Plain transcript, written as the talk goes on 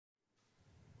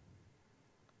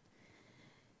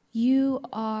You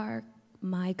are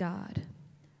my God.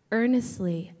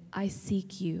 Earnestly I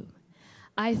seek you.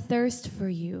 I thirst for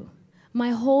you. My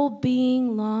whole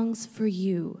being longs for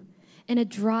you in a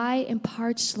dry and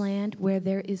parched land where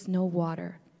there is no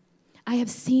water. I have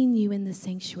seen you in the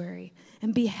sanctuary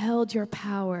and beheld your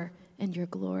power and your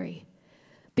glory.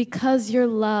 Because your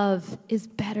love is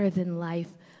better than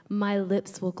life, my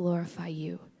lips will glorify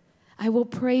you. I will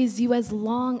praise you as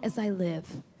long as I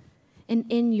live. And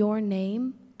in your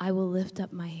name, I will lift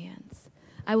up my hands.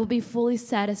 I will be fully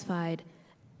satisfied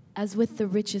as with the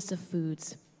richest of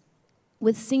foods.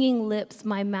 With singing lips,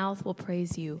 my mouth will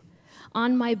praise you.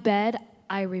 On my bed,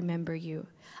 I remember you.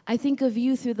 I think of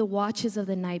you through the watches of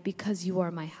the night because you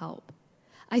are my help.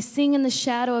 I sing in the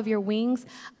shadow of your wings.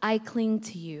 I cling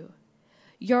to you.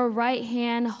 Your right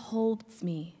hand holds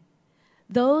me.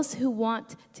 Those who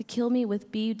want to kill me will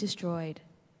be destroyed,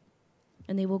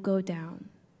 and they will go down.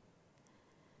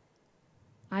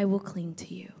 I will cling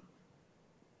to you.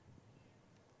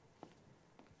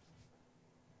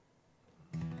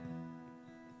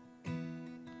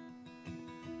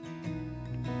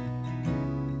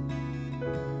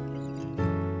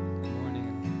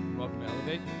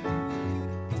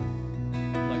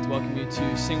 I'd like to welcome you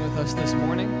to sing with us this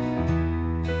morning,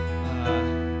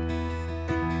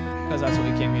 because that's what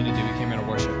we came here to do. We came here to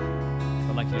worship. So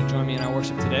I'd like you to join me in our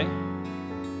worship today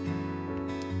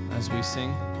as we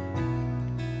sing,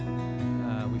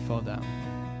 We Fall Down.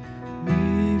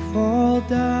 We fall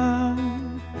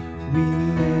down, we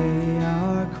lay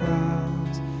our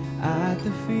crowns at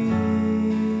the feet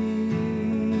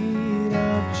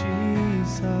of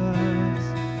Jesus.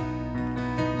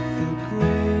 The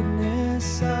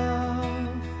greatness of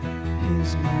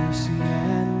His mercy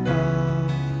and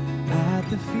love at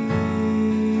the feet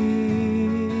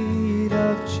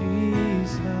of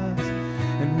Jesus.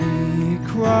 And we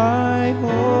cry,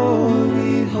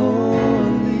 holy,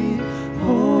 holy,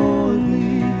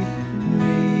 holy.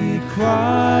 We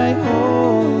cry,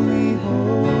 holy,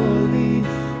 holy,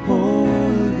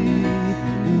 holy.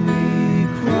 We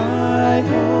cry,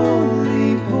 holy,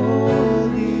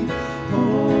 holy,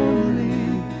 holy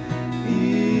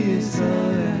is the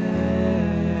Lamb.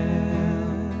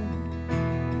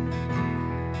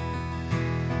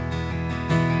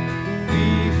 We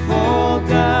fall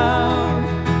down,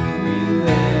 we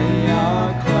lay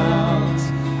our crowns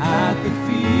at the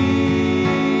feet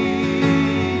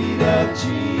of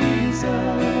Jesus.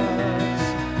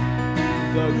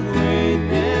 The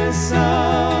greatness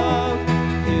of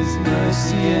His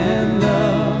mercy and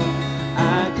love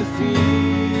at the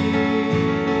feet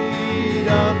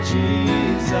of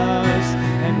Jesus.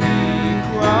 And we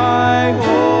cry,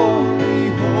 holy,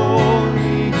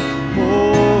 holy,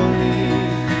 holy.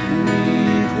 We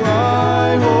cry,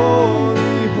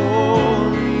 holy,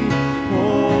 holy,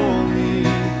 holy.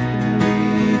 We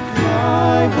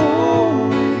cry,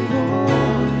 holy,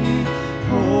 holy,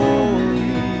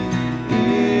 holy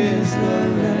is the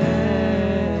Lamb.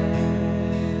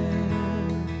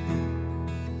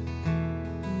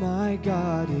 My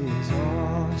God is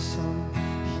awesome.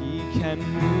 He can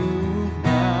move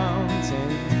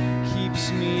mountains, keeps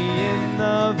me in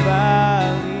the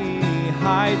valley,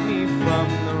 hide me from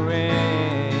the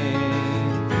rain.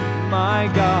 My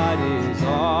God is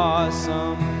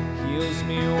awesome. Heals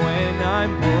me when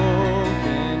I'm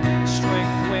broken,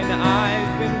 strength when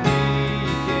I've been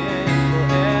weak, and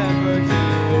forever He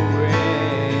will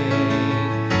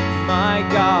reign. My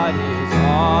God is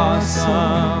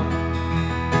awesome.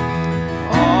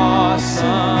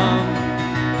 Awesome,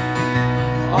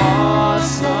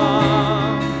 awesome,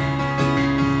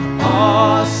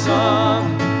 awesome.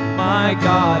 My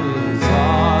God is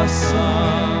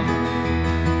awesome,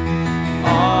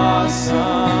 awesome,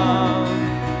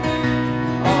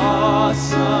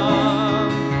 awesome,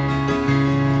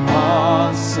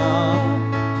 awesome.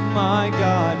 My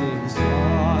God is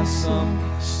awesome,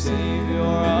 Savior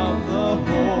of the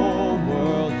whole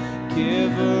world,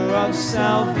 giver of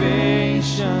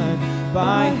salvation,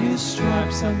 by His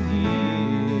stripes I'm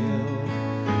healed.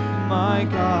 My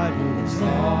God is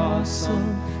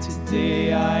awesome,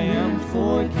 today I am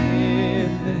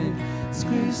forgiven. His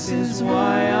grace is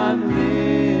why I'm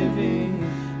living,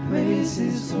 praise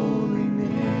His holy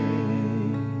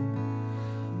name.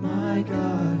 My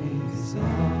God is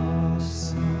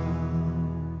awesome.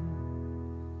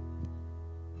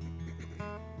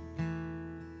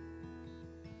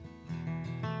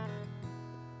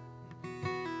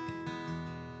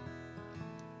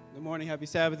 Good morning, happy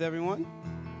Sabbath, everyone.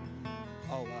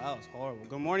 Oh, wow, that was horrible.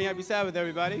 Good morning, happy Sabbath,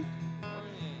 everybody.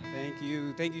 Thank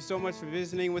you. Thank you so much for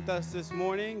visiting with us this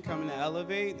morning, coming to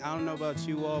Elevate. I don't know about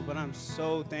you all, but I'm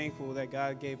so thankful that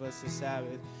God gave us the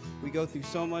Sabbath. We go through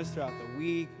so much throughout the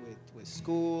week with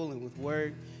school and with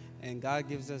work, and God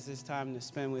gives us this time to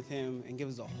spend with Him and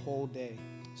gives us a whole day.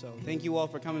 So thank you all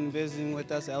for coming and visiting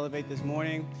with us, Elevate, this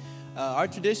morning. Our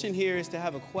tradition here is to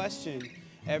have a question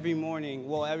every morning,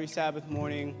 well, every Sabbath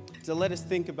morning, to let us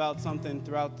think about something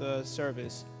throughout the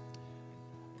service.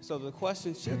 So the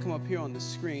question should come up here on the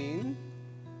screen.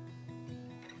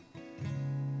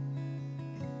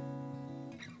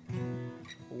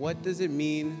 What does it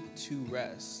mean to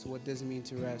rest? What does it mean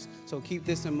to rest? So keep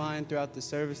this in mind throughout the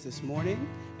service this morning.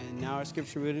 And now our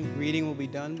scripture reading will be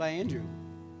done by Andrew.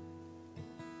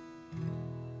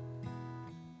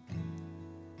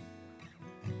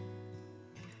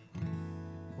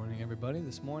 Morning, everybody.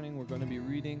 This morning we're going to be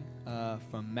reading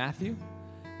from Matthew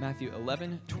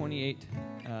 11:28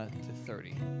 to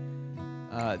 30.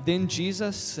 Then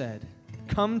Jesus said,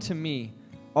 "Come to me,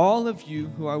 all of you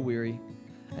who are weary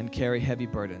and carry heavy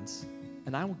burdens,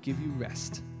 and I will give you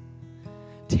rest.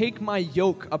 Take my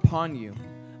yoke upon you.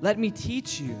 Let me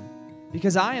teach you,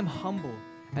 because I am humble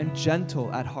and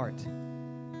gentle at heart,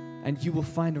 and you will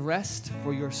find rest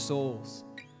for your souls.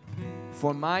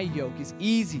 For my yoke is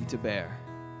easy to bear,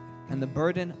 and the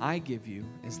burden I give you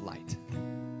is light."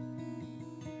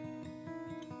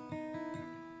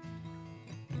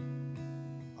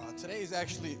 Today is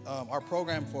actually our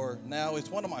program for now. It's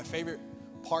one of my favorite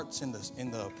parts in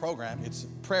the program. It's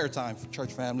prayer time for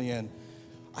church family, and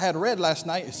I had read last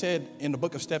night. It said in the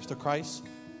book of Steps to Christ,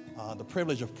 the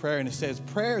privilege of prayer, and it says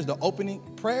prayer is the opening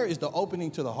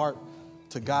to the heart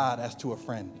to God as to a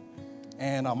friend.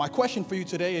 And my question for you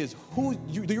today is, do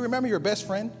you remember your best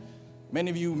friend?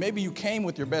 Many of you, maybe you came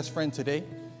with your best friend today,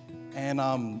 and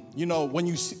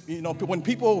when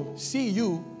people see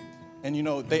you, and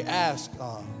they ask,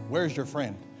 where's your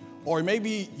friend? Or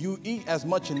maybe you eat as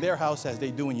much in their house as they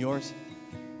do in yours.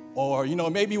 Or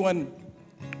maybe when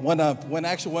you're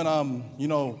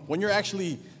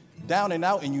actually down and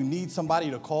out and you need somebody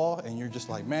to call, and you're just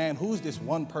like, man, who's this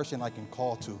one person I can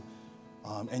call to?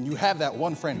 And you have that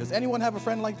one friend. Does anyone have a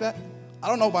friend like that? I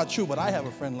don't know about you, but I have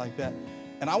a friend like that.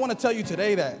 And I want to tell you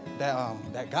today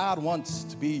that God wants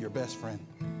to be your best friend.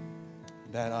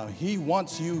 That He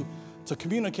wants you to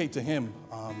communicate to Him,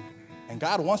 and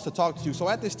God wants to talk to you. So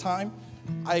at this time,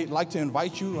 I'd like to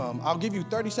invite you. I'll give you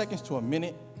 30 seconds to a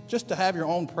minute just to have your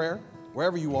own prayer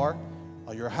wherever you are.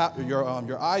 Your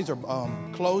eyes are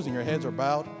closed and your heads are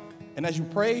bowed. And as you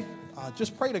pray,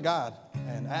 just pray to God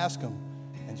and ask Him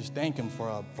and just thank Him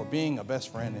for being a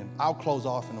best friend. And I'll close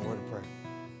off in a word of prayer.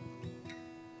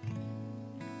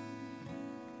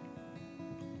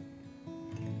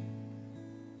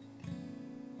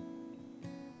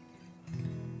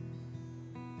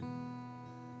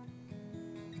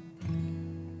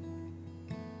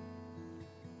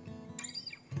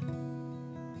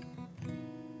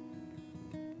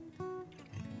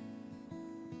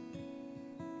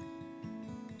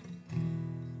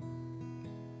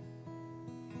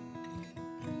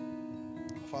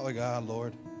 Father God,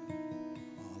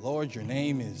 Lord, your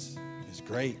name is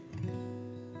great.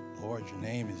 Lord, your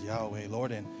name is Yahweh,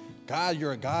 Lord, and God,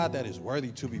 you're a God that is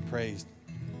worthy to be praised.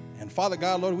 And Father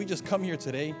God, Lord, we just come here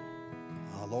today,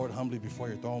 Lord, humbly before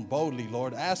your throne, boldly,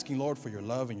 Lord, asking, Lord, for your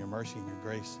love and your mercy and your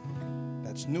grace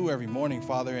that's new every morning,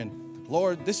 Father. And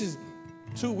Lord, this is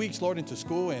 2 weeks, Lord, into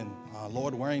school, and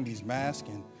Lord, wearing these masks,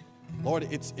 and Lord,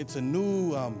 it's a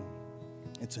new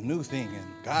thing. And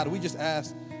God, we just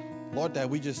ask, Lord, that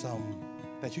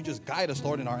you just guide us,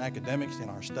 Lord, in our academics, in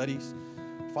our studies.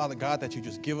 Father God, that you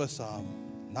just give us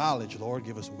knowledge, Lord,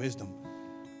 give us wisdom.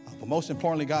 But most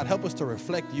importantly, God, help us to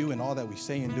reflect you in all that we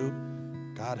say and do.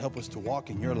 God, help us to walk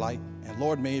in your light. And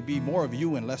Lord, may it be more of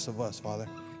you and less of us, Father.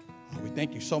 We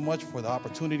thank you so much for the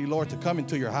opportunity, Lord, to come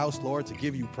into your house, Lord, to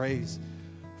give you praise.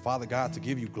 Father God, to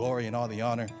give you glory and all the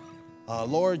honor.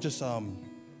 Lord, just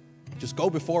go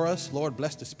before us. Lord,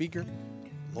 bless the speaker.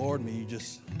 Lord, may you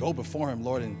just go before him,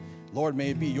 Lord, and Lord, may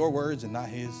it be your words and not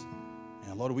his.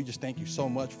 And Lord, we just thank you so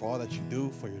much for all that you do,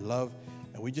 for your love.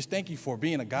 And we just thank you for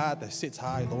being a God that sits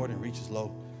high, Lord, and reaches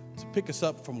low to pick us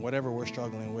up from whatever we're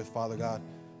struggling with, Father God.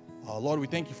 Lord, we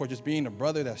thank you for just being a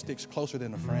brother that sticks closer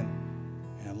than a friend.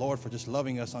 And Lord, for just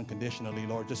loving us unconditionally,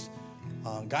 Lord. Just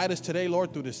guide us today,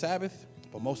 Lord, through the Sabbath.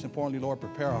 But most importantly, Lord,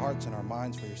 prepare our hearts and our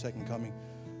minds for your second coming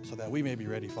so that we may be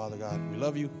ready, Father God. We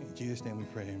love you. In Jesus' name we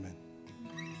pray, amen.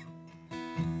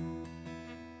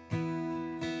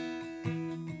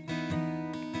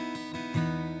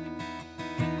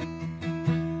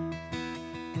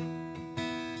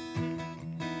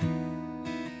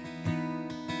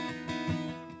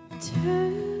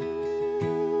 Turn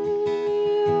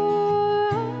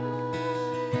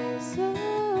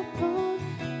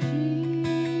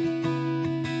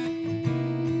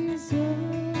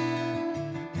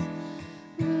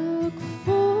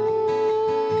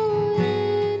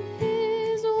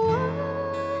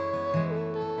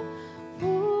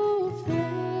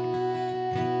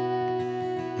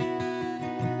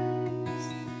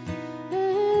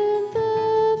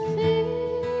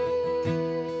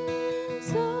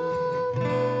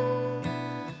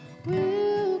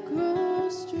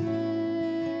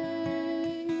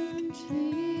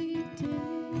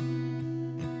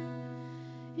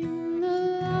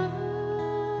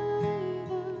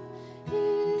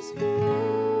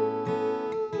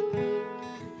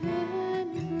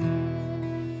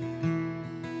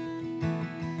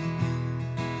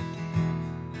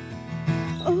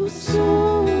Oh,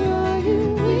 soul, are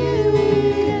you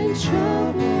weary and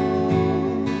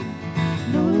troubled?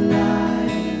 No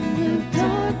light in the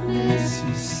darkness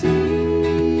you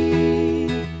see.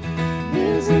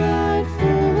 There's light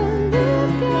for a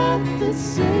look at the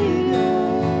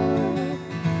Savior,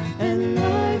 and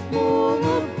life more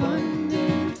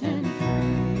abundant and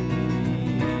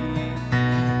free.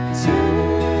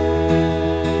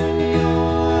 Turn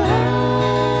your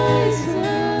eyes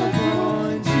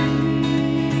upon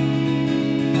Jesus.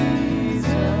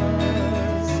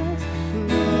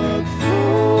 Look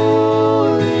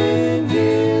full in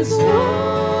His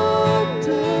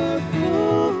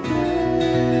wonderful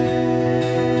face,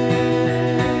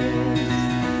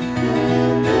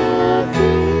 and the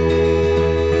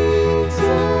things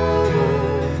of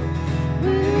earth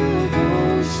will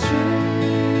grow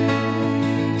strangely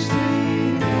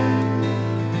dim in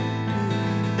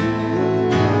the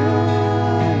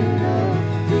light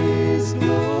of His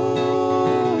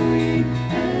glory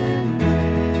and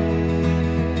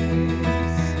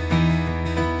grace.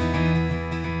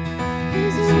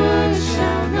 His word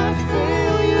shall not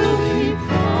fail you, He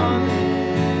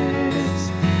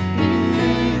promised.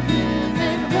 Believe Him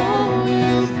and all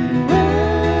will be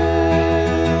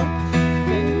well.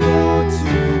 And go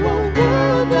to a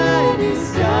world that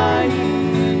is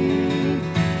dying,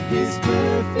 His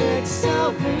perfect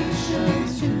salvation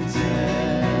to tell.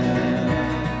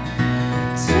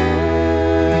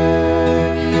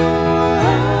 Turn your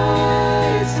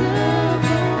eyes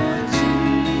upon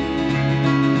Jesus.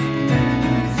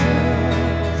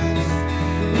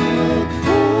 Look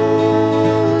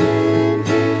full in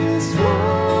His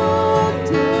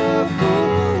wonderful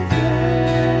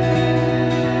face,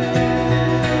 and the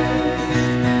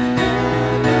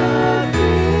things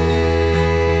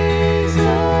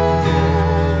of earth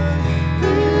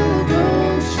will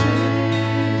grow strangely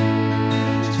dim in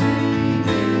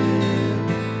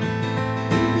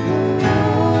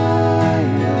the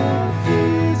light of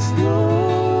His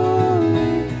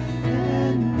glory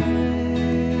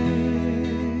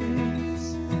and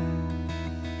grace.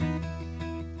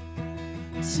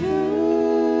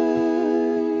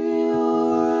 Turn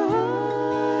your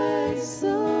eyes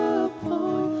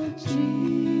upon Jesus.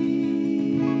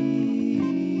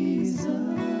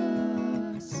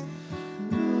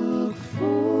 Look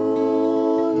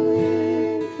full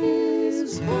in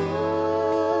His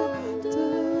wonderful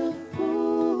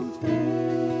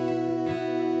face,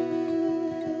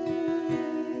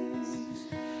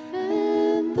 and the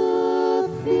things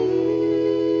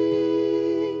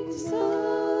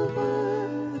of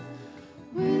earth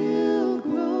will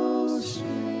grow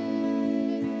strangely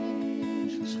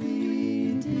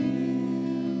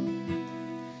dim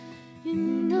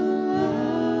in the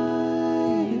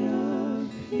light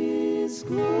of His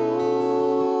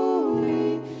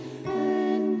glory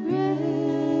and grace.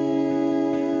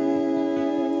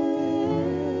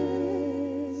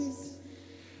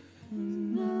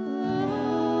 In the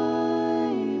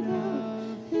light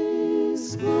of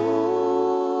His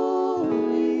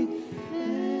glory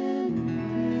and grace.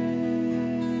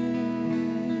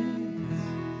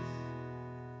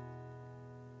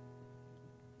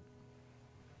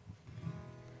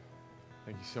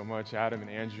 Thank you so much, Adam and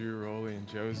Andrew, Rolly and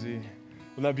Josie.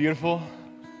 Wasn't that beautiful?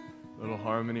 Little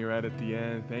harmony right at the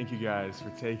end. Thank you guys for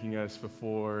taking us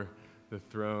before the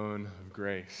throne of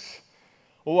grace.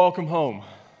 Well, welcome home.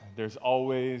 There's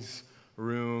always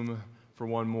room for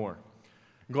one more.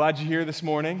 I'm glad you're here this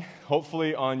morning.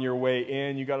 Hopefully on your way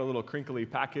in, you got a little crinkly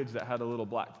package that had a little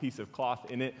black piece of cloth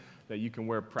in it that you can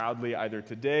wear proudly either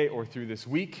today or through this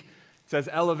week. It says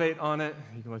Elevate on it.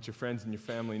 You can let your friends and your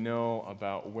family know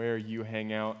about where you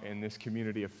hang out in this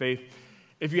community of faith.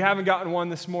 If you haven't gotten one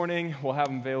this morning, we'll have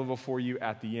them available for you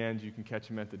at the end. You can catch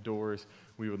them at the doors.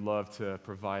 We would love to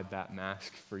provide that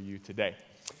mask for you today.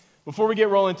 Before we get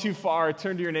rolling too far,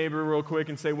 turn to your neighbor real quick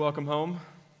and say, welcome home.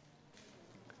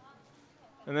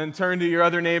 And then turn to your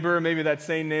other neighbor, maybe that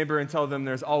same neighbor, and tell them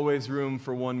there's always room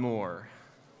for one more.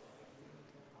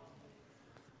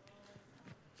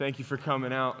 Thank you for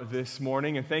coming out this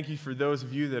morning, and thank you for those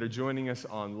of you that are joining us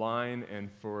online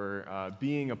and for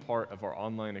being a part of our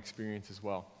online experience as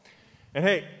well. And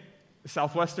hey,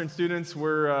 Southwestern students,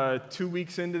 we're 2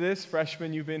 weeks into this.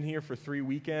 Freshmen, you've been here for 3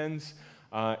 weekends.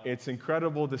 It's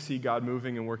incredible to see God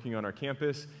moving and working on our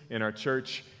campus, in our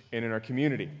church, and in our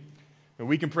community. And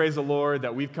we can praise the Lord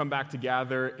that we've come back to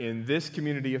gather in this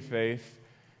community of faith,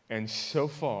 and so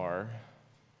far,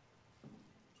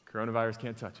 coronavirus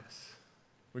can't touch us.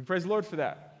 We can praise the Lord for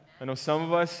that. I know some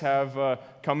of us have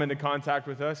come into contact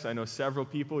with us. I know several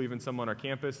people, even some on our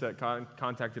campus that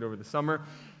contacted over the summer.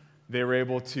 They were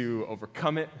able to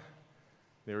overcome it.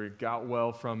 They got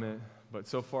well from it. But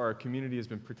so far, our community has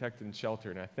been protected and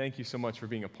sheltered. And I thank you so much for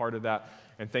being a part of that.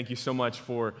 And thank you so much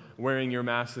for wearing your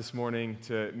mask this morning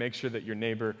to make sure that your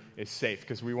neighbor is safe,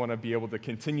 because we want to be able to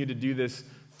continue to do this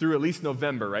through at least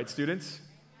November, right, students?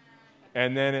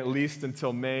 And then at least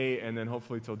until May, and then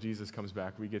hopefully till Jesus comes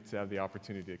back, we get to have the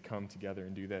opportunity to come together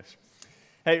and do this.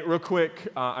 Hey, real quick,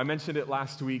 I mentioned it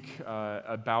last week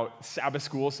about Sabbath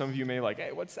school. Some of you may like,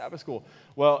 hey, what's Sabbath school?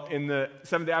 Well, in the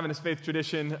Seventh-day Adventist faith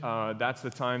tradition, that's the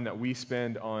time that we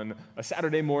spend on a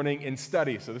Saturday morning in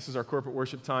study. So this is our corporate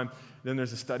worship time. Then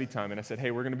there's a study time. And I said, hey,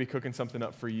 we're going to be cooking something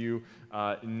up for you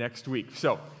next week.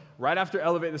 So right after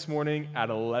Elevate this morning at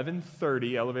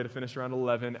 11:30, Elevate finished around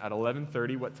 11. At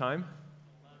 11:30, what time?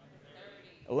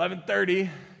 11:30.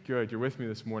 Good, you're with me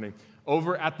this morning.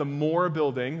 Over at the Moore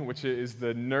building, which is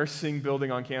the nursing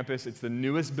building on campus, it's the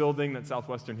newest building that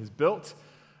Southwestern has built.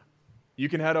 You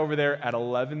can head over there at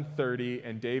 11:30,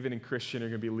 and David and Christian are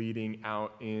going to be leading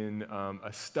out in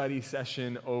a study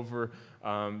session over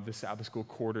the Sabbath School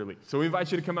Quarterly. So we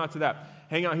invite you to come out to that.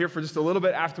 Hang out here for just a little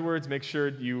bit afterwards. Make sure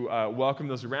you welcome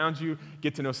those around you,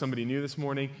 get to know somebody new this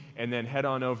morning, and then head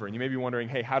on over. And you may be wondering,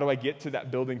 hey, how do I get to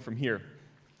that building from here?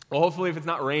 Well, hopefully if it's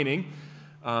not raining,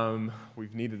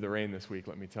 we've needed the rain this week,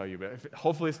 let me tell you, but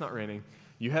hopefully it's not raining.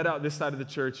 You head out this side of the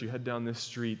church, you head down this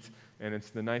street, and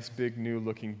it's the nice big new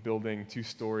looking building,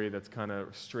 2-story, that's kind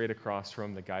of straight across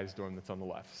from the guys' dorm that's on the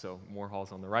left. So Moore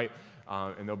Hall's on the right,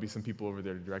 and there'll be some people over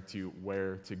there to direct you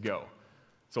where to go.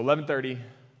 So 11:30,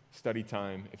 study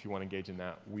time. If you want to engage in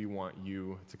that, we want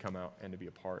you to come out and to be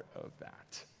a part of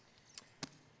that.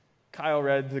 Kyle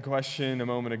read the question a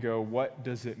moment ago, what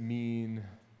does it mean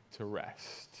to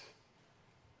rest?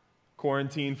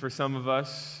 Quarantine for some of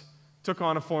us took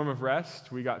on a form of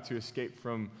rest. We got to escape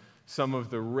from some of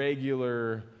the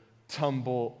regular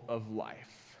tumble of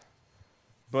life.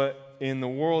 But in the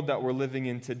world that we're living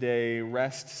in today,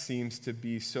 rest seems to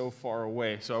be so far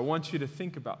away. So I want you to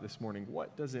think about this morning,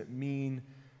 what does it mean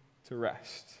to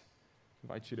rest? I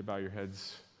invite you to bow your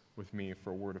heads with me for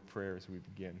a word of prayer as we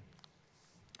begin.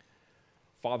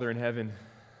 Father in heaven,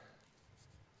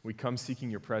 we come seeking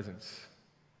your presence.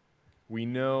 We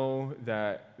know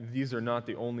that these are not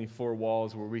the only 4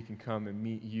 walls where we can come and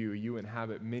meet you. You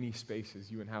inhabit many spaces.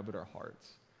 You inhabit our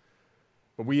hearts.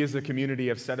 But we as a community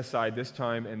have set aside this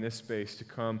time and this space to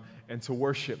come and to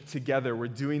worship together. We're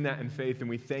doing that in faith, and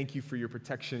we thank you for your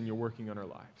protection and your working on our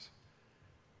lives.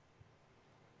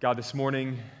 God, this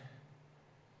morning,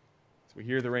 as we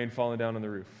hear the rain falling down on the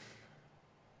roof,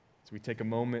 as we take a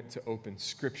moment to open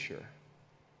Scripture,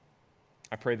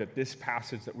 I pray that this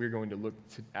passage that we're going to look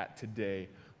at today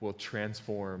will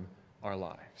transform our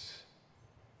lives.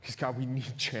 Because, God, we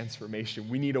need transformation.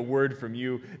 We need a word from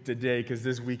you today, because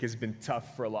this week has been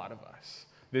tough for a lot of us.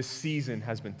 This season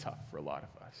has been tough for a lot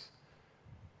of us.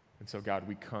 And so, God,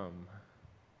 we come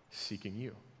seeking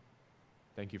you.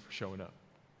 Thank you for showing up.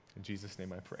 In Jesus'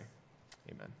 name I pray.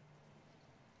 Amen.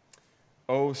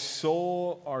 O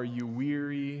soul, are you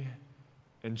weary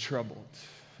and troubled?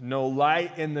 No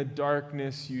light in the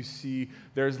darkness you see.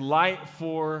 There's light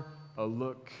for a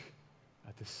look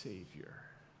at the Savior.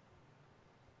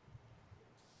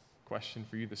 Question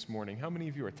for you this morning. How many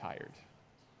of you are tired?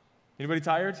 Anybody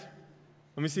tired?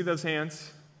 Let me see those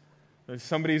hands.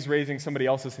 Somebody's raising somebody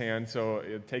else's hand, so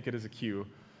take it as a cue.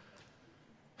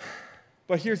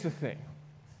 But here's the thing.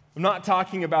 I'm not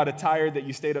talking about a tired that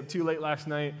you stayed up too late last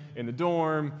night in the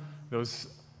dorm, those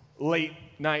late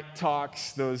night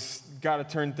talks, those gotta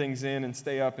turn things in and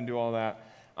stay up and do all that.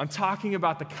 I'm talking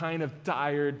about the kind of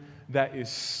tired that is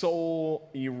soul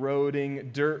eroding,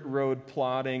 dirt road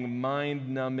plodding, mind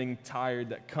numbing tired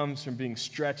that comes from being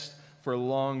stretched for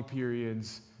long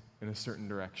periods in a certain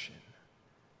direction.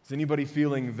 Is anybody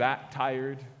feeling that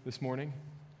tired this morning?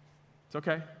 It's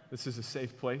okay. This is a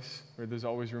safe place where there's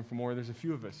always room for more. There's a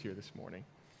few of us here this morning.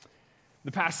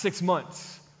 The past 6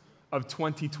 months of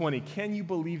 2020, can you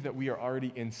believe that we are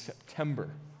already in September?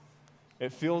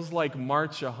 It feels like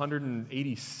March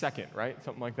 182nd, right?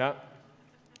 Something like that.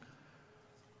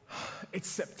 It's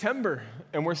September,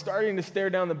 and we're starting to stare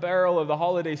down the barrel of the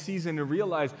holiday season and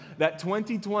realize that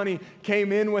 2020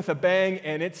 came in with a bang,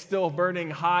 and it's still burning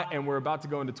hot, and we're about to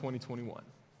go into 2021.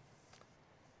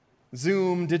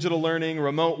 Zoom, digital learning,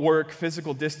 remote work,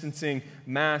 physical distancing,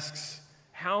 masks.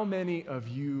 How many of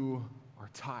you are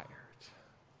tired?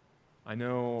 I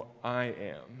know I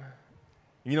am.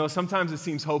 You know, sometimes it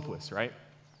seems hopeless, right?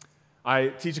 I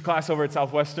teach a class over at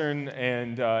Southwestern,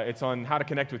 and it's on how to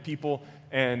connect with people.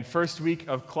 And first week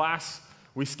of class,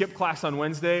 we skipped class on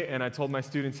Wednesday, and I told my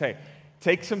students, hey,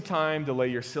 take some time to lay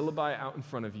your syllabi out in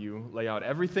front of you, lay out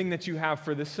everything that you have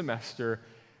for this semester,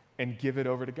 and give it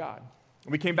over to God.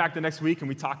 We came back the next week and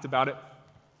we talked about it.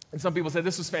 And some people said,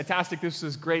 this was fantastic, this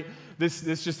was great,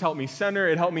 this just helped me center,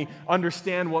 it helped me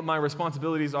understand what my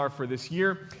responsibilities are for this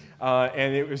year,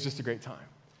 and it was just a great time.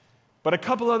 But a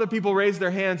couple other people raised their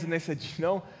hands and they said,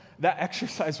 that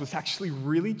exercise was actually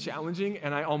really challenging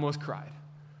and I almost cried.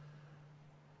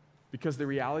 Because the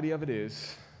reality of it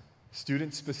is,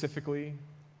 students specifically,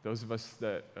 those of us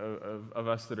that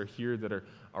are here that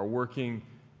are working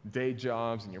day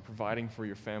jobs and you're providing for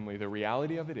your family, the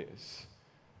reality of it is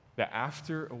that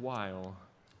after a while,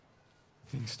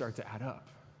 things start to add up.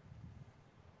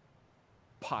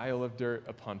 Pile of dirt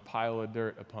upon pile of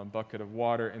dirt upon bucket of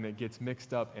water, and it gets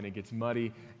mixed up, and it gets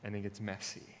muddy, and it gets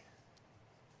messy.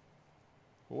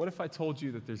 But what if I told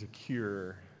you that there's a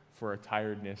cure for our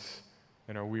tiredness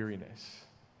and our weariness?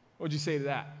 What would you say to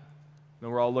that? Now,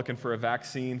 we're all looking for a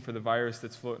vaccine for the virus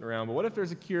that's floating around, but what if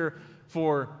there's a cure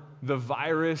for the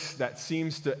virus that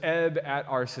seems to ebb at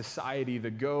our society,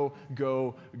 the go,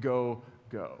 go, go,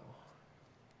 go?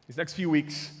 These next few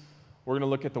weeks, we're going to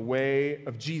look at the way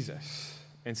of Jesus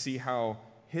and see how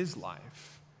his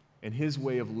life and his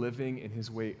way of living and his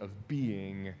way of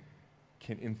being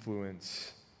can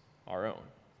influence our own.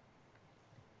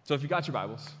 So if you got your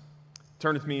Bibles,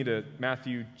 turn with me to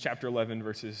Matthew chapter 11,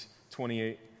 verses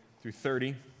 28 through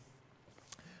 30.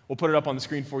 We'll put it up on the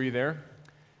screen for you there.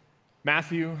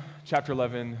 Matthew chapter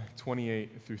 11,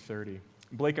 28 through 30.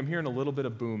 Blake, I'm hearing a little bit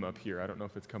of boom up here. I don't know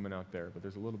if it's coming out there, but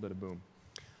there's a little bit of boom.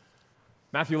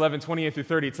 Matthew 11, 28 through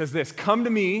 30, it says this, "Come to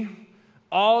me,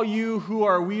 all you who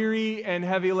are weary and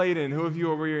heavy laden." Who of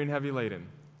you are weary and heavy laden?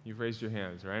 You've raised your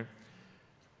hands, right?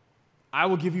 "I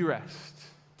will give you rest.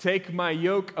 Take my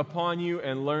yoke upon you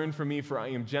and learn from me, for I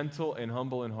am gentle and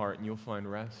humble in heart, and you'll find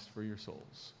rest for your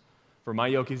souls. For my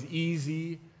yoke is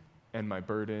easy and my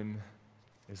burden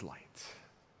is light."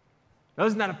 Now,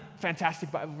 isn't that a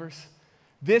fantastic Bible verse?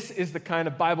 This is the kind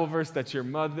of Bible verse that your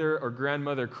mother or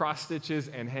grandmother cross-stitches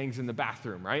and hangs in the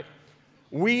bathroom, right?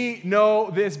 We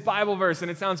know this Bible verse, and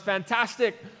it sounds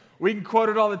fantastic. We can quote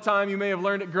it all the time. You may have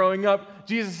learned it growing up.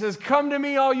 Jesus says, "Come to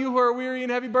me, all you who are weary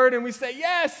and heavy burdened." We say,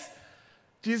 yes.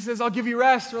 Jesus says, "I'll give you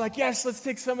rest." We're like, yes, let's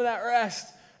take some of that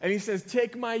rest. And he says,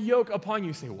 "Take my yoke upon you."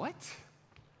 You say, what?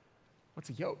 What's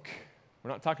a yoke?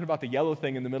 We're not talking about the yellow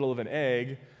thing in the middle of an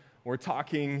egg. We're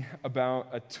talking about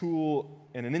a tool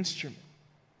and an instrument.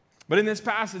 But in this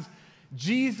passage,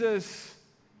 Jesus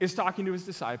is talking to his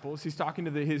disciples. He's talking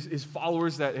to his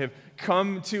followers that have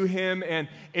come to him, and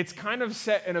it's kind of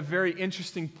set in a very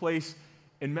interesting place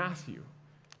in Matthew.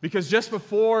 Because just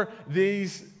before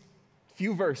these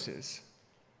few verses,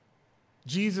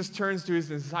 Jesus turns to his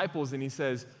disciples and he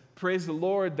says, "Praise the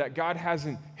Lord that God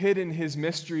hasn't hidden his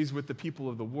mysteries with the people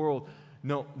of the world.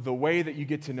 No, the way that you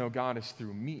get to know God is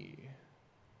through me."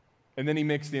 And then he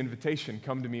makes the invitation,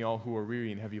 "Come to me, all who are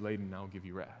weary and heavy laden, and I'll give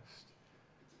you rest."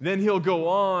 Then he'll go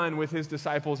on with his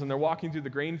disciples, and they're walking through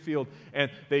the grain field,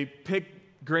 and they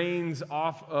pick grains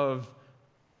off of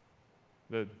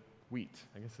the wheat.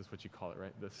 I guess that's what you call it,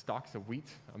 right? The stalks of wheat.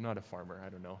 I'm not a farmer. I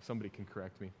don't know. Somebody can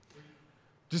correct me.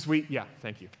 Just wheat? Yeah,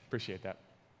 thank you. Appreciate that.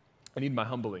 I need my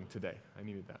humbling today. I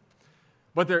needed that.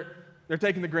 But they're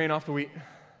taking the grain off the wheat.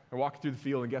 They're walking through the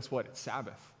field, and guess what? It's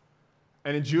Sabbath.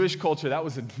 And in Jewish culture, that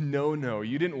was a no-no.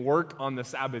 You didn't work on the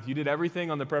Sabbath. You did everything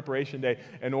on the preparation day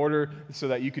in order so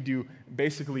that you could do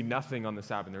basically nothing on the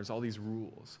Sabbath. There's all these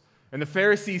rules. And the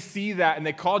Pharisees see that, and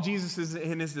they call Jesus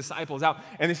and his disciples out,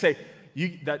 and they say,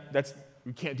 you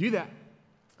can't do that.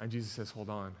 And Jesus says, hold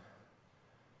on.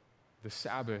 The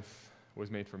Sabbath was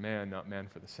made for man, not man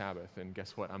for the Sabbath. And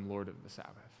guess what? I'm Lord of the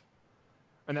Sabbath.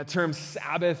 And that term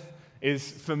Sabbath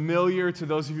is familiar to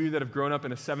those of you that have grown up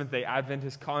in a Seventh-day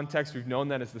Adventist context. We've known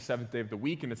that as the seventh day of the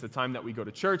week, and it's the time that we go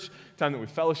to church, the time that we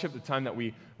fellowship, the time that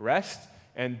we rest,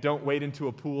 and don't wade into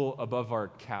a pool above our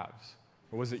calves.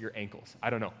 Or was it your ankles? I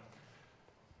don't know.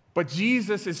 But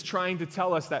Jesus is trying to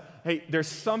tell us that, hey, there's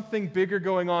something bigger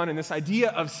going on in this idea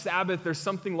of Sabbath. There's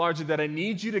something larger that I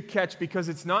need you to catch, because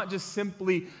it's not just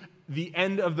simply the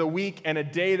end of the week and a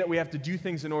day that we have to do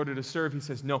things in order to serve. He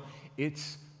says, no,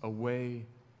 it's a way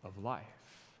of life.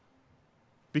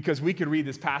 Because we could read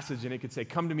this passage and it could say,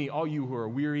 "Come to me, all you who are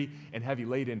weary and heavy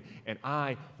laden, and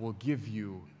I will give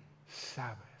you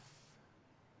Sabbath."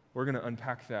 We're going to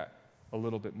unpack that a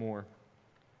little bit more.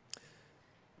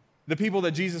 The people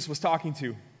that Jesus was talking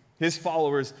to, his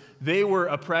followers, they were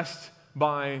oppressed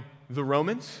by the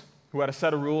Romans, who had a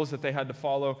set of rules that they had to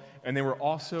follow, and they were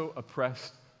also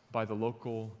oppressed by the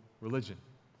local religion.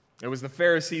 It was the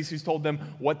Pharisees who told them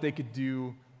what they could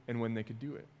do and when they could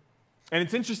do it. And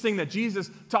it's interesting that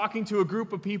Jesus, talking to a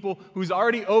group of people who's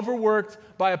already overworked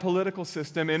by a political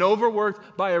system and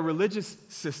overworked by a religious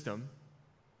system,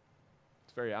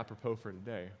 very apropos for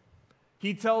today.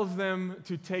 He tells them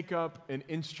to take up an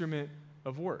instrument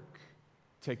of work.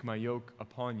 Take my yoke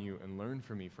upon you and learn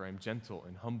from me, for I am gentle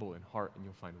and humble in heart, and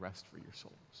you'll find rest for your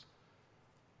souls.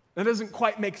 That doesn't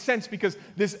quite make sense because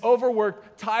this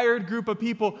overworked, tired group of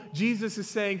people, Jesus is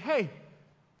saying, hey,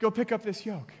 go pick up this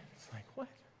yoke. It's like, what?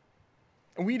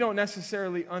 And we don't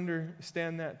necessarily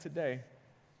understand that today.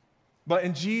 But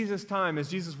in Jesus' time,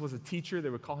 as Jesus was a teacher, they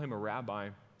would call him a rabbi.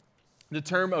 The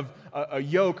term of a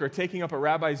yoke or taking up a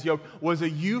rabbi's yoke was a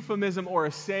euphemism or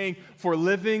a saying for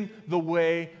living the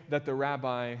way that the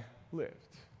rabbi lived.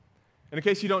 And in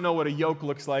case you don't know what a yoke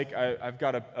looks like, I've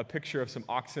got a picture of some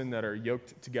oxen that are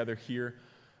yoked together here.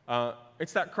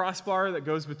 It's that crossbar that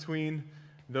goes between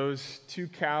those two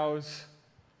cows.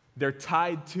 They're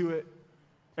tied to it.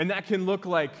 And that can look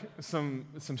like some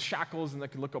shackles, and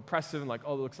that can look oppressive and like,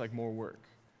 oh, it looks like more work.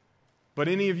 But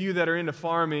any of you that are into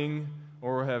farming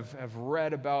or have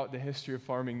read about the history of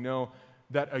farming know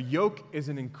that a yoke is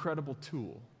an incredible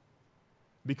tool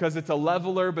because it's a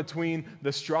leveler between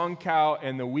the strong cow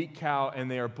and the weak cow, and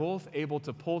they are both able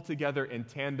to pull together in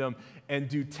tandem and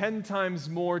do 10 times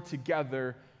more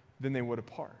together than they would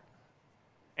apart.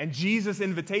 And Jesus'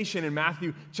 invitation in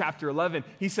Matthew chapter 11,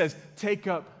 he says, take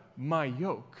up my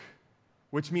yoke,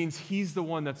 which means he's the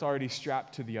one that's already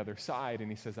strapped to the other side, and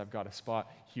he says, I've got a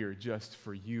spot here just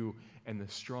for you, and the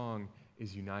strong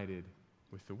is united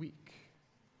with the weak.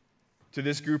 To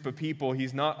this group of people,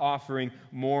 he's not offering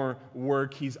more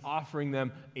work, he's offering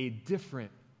them a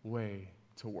different way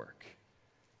to work.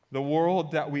 The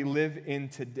world that we live in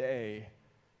today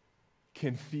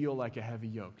can feel like a heavy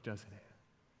yoke, doesn't it?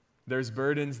 There's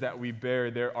burdens that we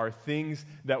bear. There are things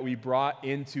that we brought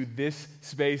into this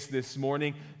space this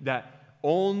morning that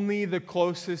only the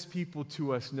closest people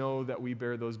to us know that we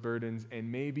bear those burdens, and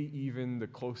maybe even the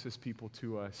closest people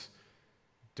to us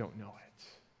don't know it.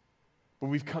 But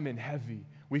we've come in heavy.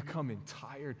 We've come in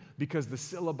tired because the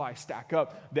syllabi stack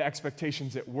up. The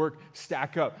expectations at work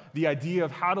stack up. The idea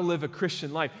of how to live a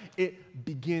Christian life, it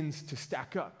begins to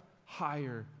stack up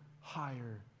higher,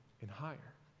 higher, and higher.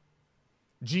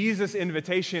 Jesus'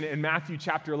 invitation in Matthew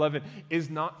chapter 11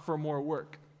 is not for more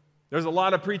work. There's a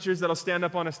lot of preachers that'll stand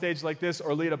up on a stage like this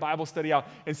or lead a Bible study out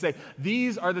and say,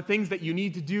 these are the things that you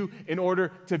need to do in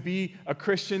order to be a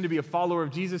Christian, to be a follower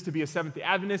of Jesus, to be a Seventh-day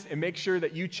Adventist, and make sure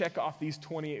that you check off these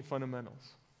 28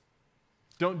 fundamentals.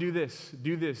 Don't do this,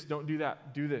 don't do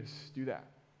that, do this, do that.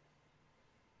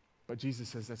 But Jesus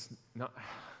says that's not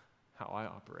how I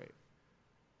operate.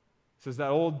 He says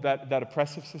that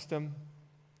oppressive system,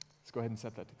 let's go ahead and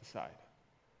set that to the side.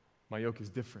 My yoke is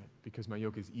different because my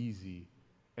yoke is easy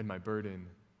and my burden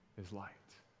is light.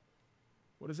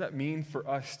 What does that mean for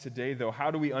us today, though?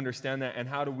 How do we understand that, and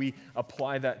how do we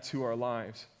apply that to our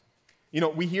lives? You know,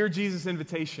 we hear Jesus'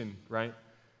 invitation, right?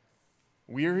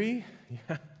 Weary?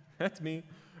 Yeah, that's me.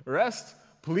 Rest?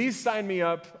 Please sign me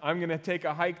up. I'm going to take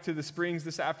a hike to the springs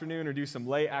this afternoon or do some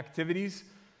lay activities.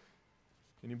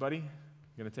 Anybody?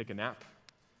 Going to take a nap?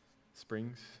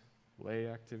 Springs? Lay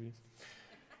activities?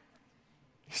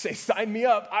 You say, sign me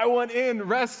up. I want in.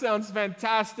 Rest sounds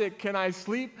fantastic. Can I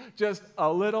sleep just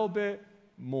a little bit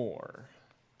more?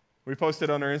 We posted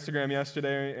on our Instagram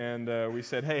yesterday, and we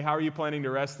said, hey, how are you planning to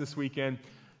rest this weekend?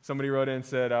 Somebody wrote in and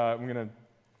said, I'm going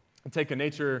to take a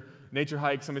nature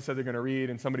hike. Somebody said they're going to read,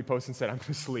 and somebody posted and said, I'm going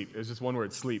to sleep. It was just one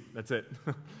word, sleep. That's it.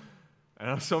 I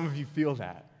know some of you feel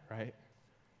that, right?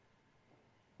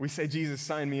 We say, Jesus,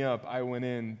 sign me up. I went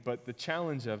in. But the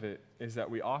challenge of it is that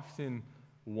we often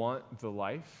want the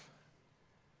life,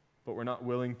 but we're not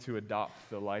willing to adopt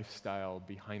the lifestyle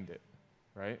behind it,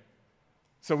 right?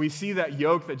 So we see that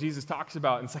yoke that Jesus talks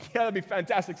about, and it's like, yeah, that'd be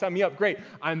fantastic, sign me up, great,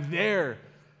 I'm there.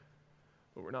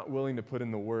 But we're not willing to put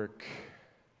in the work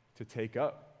to take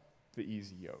up the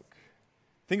easy yoke.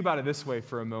 Think about it this way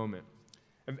for a moment.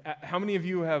 How many of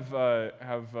you have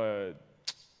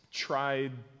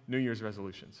tried New Year's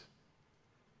resolutions?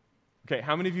 Okay,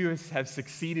 how many of you have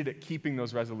succeeded at keeping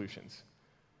those resolutions?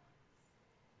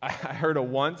 I heard a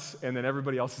once, and then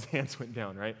everybody else's hands went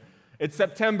down, right? It's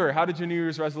September. How did your New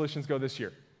Year's resolutions go this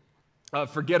year?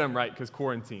 Forget them, right, because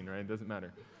quarantine, right? It doesn't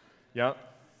matter. Yeah?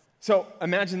 So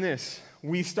imagine this.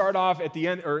 We start off at the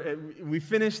end, or we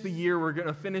finish the year. We're going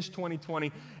to finish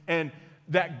 2020, and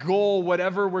that goal,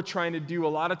 whatever we're trying to do, a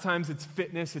lot of times it's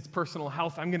fitness, it's personal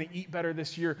health. I'm going to eat better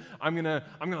this year. I'm going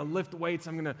to lift weights.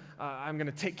 I'm going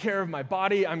to take care of my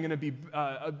body. I'm going to be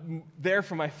there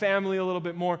for my family a little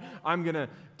bit more. I'm going to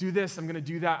do this. I'm going to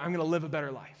do that. I'm going to live a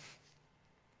better life.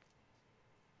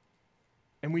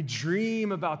 And we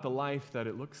dream about the life that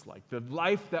it looks like, the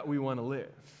life that we want to live.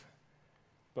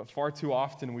 But far too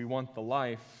often we want the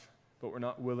life, but we're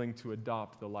not willing to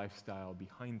adopt the lifestyle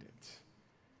behind it.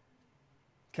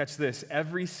 Catch this.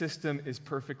 Every system is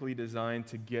perfectly designed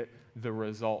to get the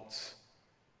results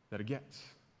that it gets.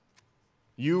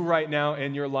 You right now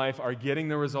in your life are getting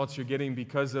the results you're getting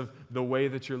because of the way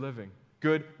that you're living.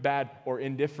 Good, bad, or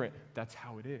indifferent. That's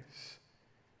how it is.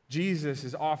 Jesus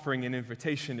is offering an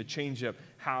invitation to change up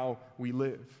how we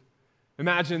live.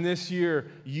 Imagine this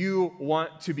year you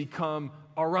want to become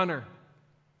a runner.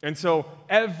 And so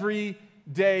every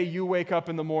day you wake up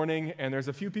in the morning and there's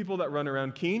a few people that run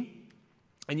around Keene,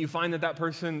 and you find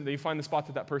you find the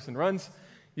spot that person runs.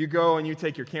 You go and you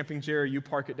take your camping chair, you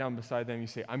park it down beside them, you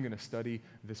say, I'm going to study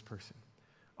this person.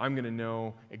 I'm going to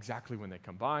know exactly when they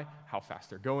come by, how fast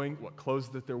they're going, what clothes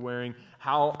that they're wearing,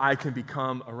 how I can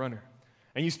become a runner.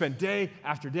 And you spend day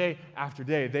after day after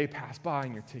day. They pass by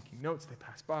and you're taking notes. They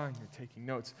pass by and you're taking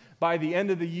notes. By the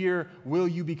end of the year, will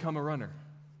you become a runner?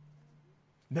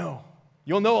 No.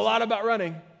 You'll know a lot about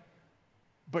running,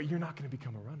 but you're not going to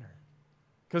become a runner.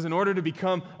 Because in order to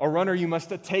become a runner, you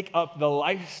must take up the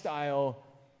lifestyle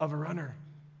of a runner.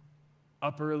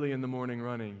 Up early in the morning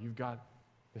running. You've got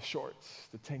the shorts,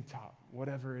 the tank top,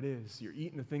 whatever it is. You're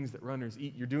eating the things that runners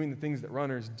eat. You're doing the things that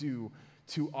runners do.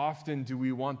 Too often do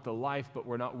we want the life, but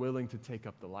we're not willing to take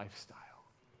up the lifestyle.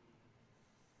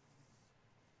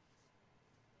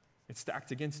 It's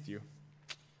stacked against you.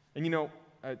 And you know,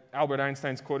 Albert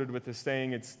Einstein's quoted with this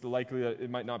saying, it's likely that it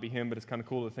might not be him, but it's kind of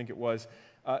cool to think it was.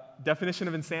 Definition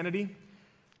of insanity: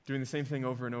 doing the same thing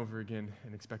over and over again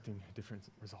and expecting different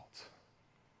results.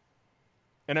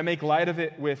 And I make light of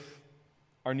it with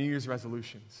our New Year's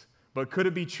resolutions. But could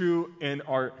it be true in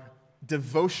our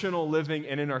devotional living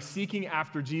and in our seeking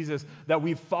after Jesus that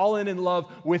we've fallen in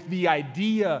love with the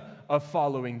idea of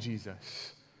following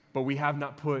Jesus, but we have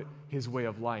not put his way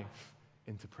of life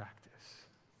into practice?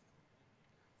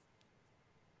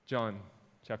 John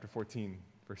chapter 14,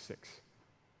 verse 6.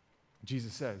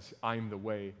 Jesus says, I am the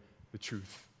way, the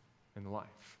truth, and the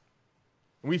life.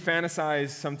 We fantasize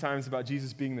sometimes about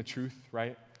Jesus being the truth,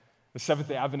 right? The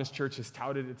Seventh-day Adventist Church has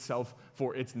touted itself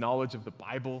for its knowledge of the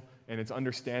Bible and its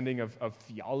understanding of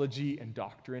theology and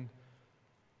doctrine.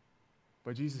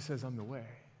 But Jesus says, I'm the way.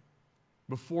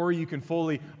 Before you can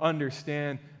fully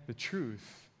understand the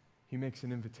truth, he makes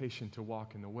an invitation to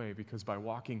walk in the way, because by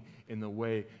walking in the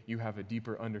way, you have a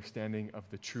deeper understanding of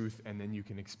the truth, and then you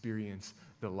can experience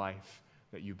the life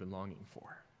that you've been longing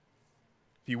for.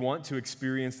 If you want to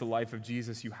experience the life of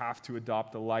Jesus, you have to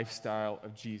adopt the lifestyle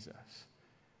of Jesus.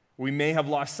 We may have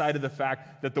lost sight of the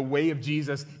fact that the way of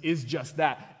Jesus is just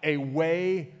that, a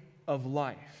way of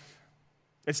life.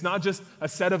 It's not just a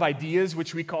set of ideas,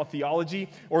 which we call theology,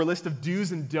 or a list of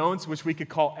do's and don'ts, which we could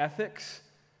call ethics.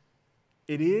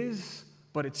 It is,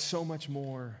 but it's so much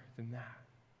more than that.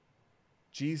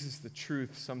 Jesus, the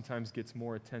truth, sometimes gets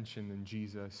more attention than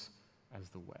Jesus as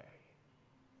the way.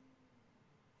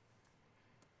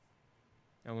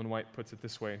 Ellen White puts it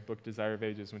this way, book Desire of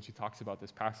Ages, when she talks about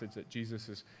this passage that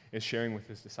Jesus is sharing with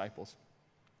his disciples.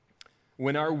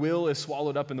 When our will is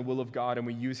swallowed up in the will of God and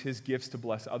we use his gifts to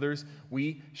bless others,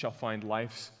 we shall find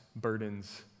life's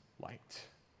burdens light.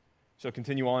 So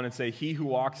continue on and say, he who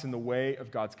walks in the way of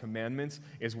God's commandments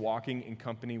is walking in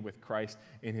company with Christ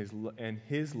in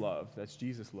his love, that's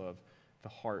Jesus' love, the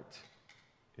heart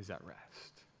is at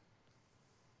rest.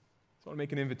 So I want to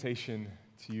make an invitation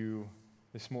to you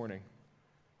this morning.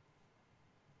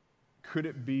 Could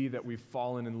it be that we've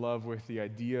fallen in love with the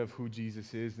idea of who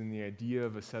Jesus is and the idea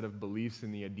of a set of beliefs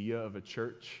and the idea of a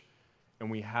church,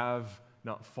 and we have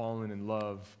not fallen in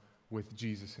love with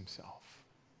Jesus himself?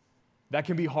 That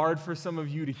can be hard for some of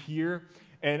you to hear,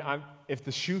 and if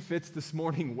the shoe fits this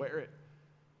morning, wear it.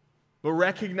 But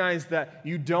recognize that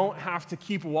you don't have to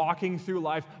keep walking through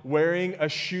life wearing a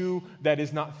shoe that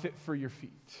is not fit for your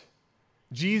feet.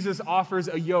 Jesus offers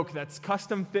a yoke that's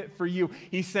custom fit for you.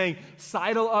 He's saying,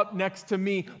 sidle up next to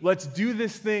me. Let's do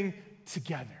this thing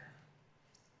together.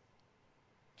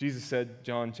 Jesus said,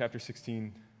 John chapter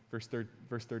 16, verse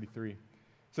 33,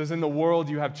 says, in the world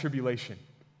you have tribulation.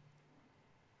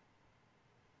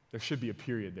 There should be a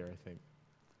period there, I think.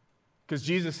 Because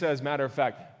Jesus says, matter of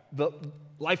fact,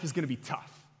 life is going to be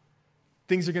tough.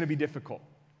 Things are going to be difficult.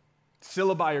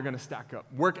 Syllabi are going to stack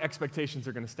up. Work expectations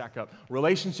are going to stack up.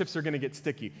 Relationships are going to get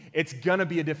sticky. It's going to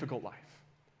be a difficult life.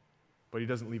 But he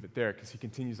doesn't leave it there, because he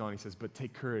continues on. He says, but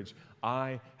take courage.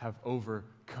 I have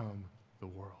overcome the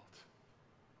world.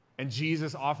 And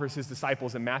Jesus offers his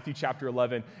disciples in Matthew chapter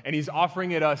 11, and he's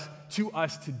offering it to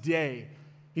us today.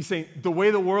 He's saying, the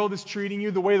way the world is treating you,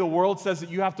 the way the world says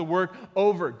that you have to work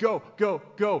over,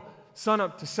 go, sun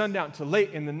up to sundown, to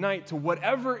late in the night, to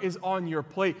whatever is on your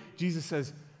plate, Jesus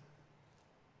says,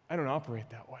 I don't operate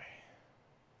that way.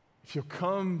 if you'll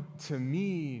come to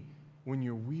me when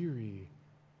you're weary,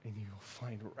 and you'll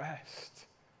find rest.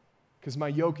 Because my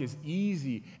yoke is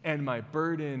easy and my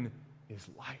burden is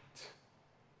light.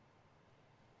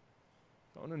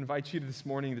 I want to invite you this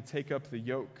morning to take up the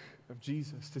yoke of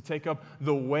Jesus, to take up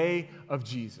the way of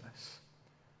Jesus.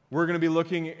 We're going to be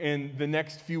looking in the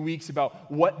next few weeks about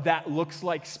what that looks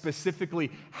like specifically.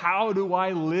 How do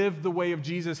I live the way of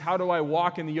Jesus? How do I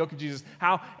walk in the yoke of Jesus?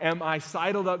 How am I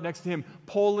sidled up next to him,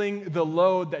 pulling the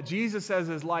load that Jesus says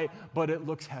is light, but it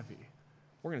looks heavy?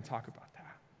 We're going to talk about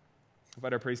that.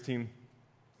 Invite our praise team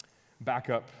back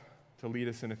up to lead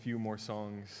us in a few more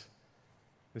songs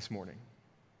this morning.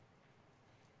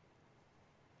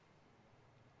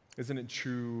 Isn't it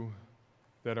true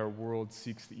that our world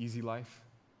seeks the easy life?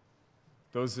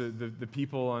 Those are the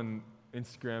people on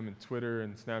Instagram and Twitter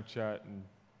and Snapchat and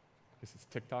I guess it's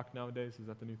TikTok nowadays. Is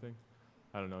that the new thing?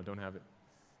 I don't know. Don't have it.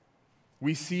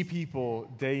 We see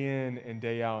people day in and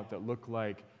day out that look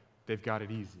like they've got it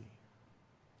easy.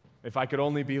 If I could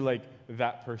only be like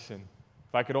that person,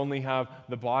 if I could only have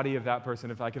the body of that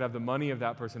person, if I could have the money of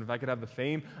that person, if I could have the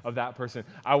fame of that person,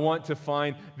 I want to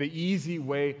find the easy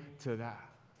way to that.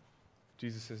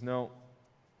 Jesus says, no.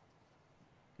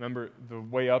 Remember, the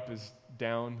way up is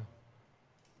down.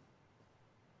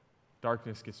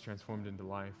 Darkness gets transformed into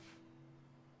life.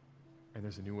 And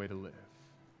there's a new way to live.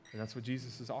 And that's what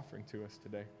Jesus is offering to us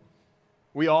today.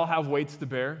 We all have weights to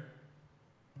bear.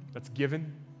 That's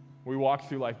given. We walk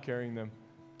through life carrying them.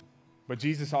 But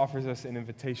Jesus offers us an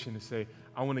invitation to say,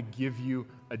 I want to give you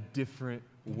a different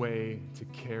way to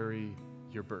carry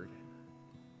your burden.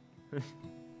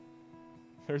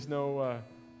 There's no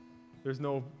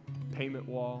payment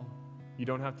wall. You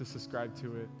don't have to subscribe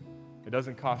to it. It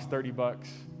doesn't cost $30.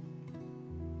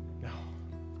 No.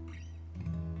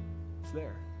 It's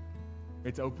there.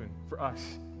 It's open for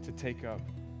us to take up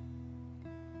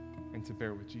and to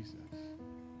bear with Jesus.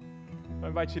 I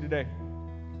invite you today.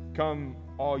 Come,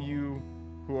 all you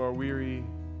who are weary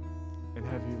and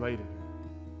heavy laden,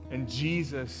 and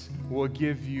Jesus will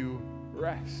give you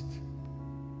rest.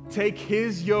 Take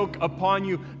his yoke upon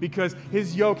you because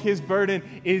his yoke, his burden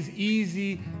is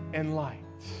easy and light.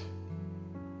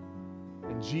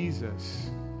 And Jesus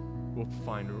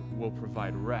will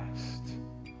provide rest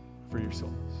for your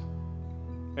souls.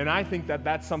 And I think that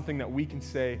that's something that we can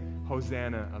say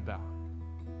Hosanna about.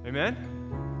 Amen?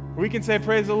 We can say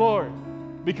praise the Lord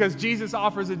because Jesus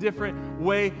offers a different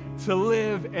way to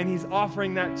live and he's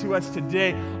offering that to us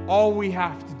today. All we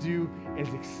have to do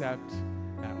is accept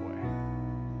that way.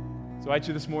 So I invite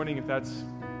you this morning, if that's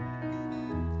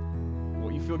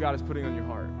what you feel God is putting on your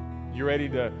heart, you're ready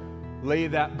to lay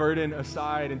that burden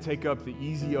aside and take up the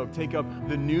easy yoke, take up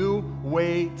the new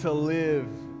way to live,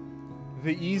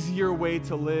 the easier way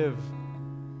to live.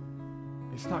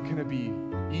 It's not going to be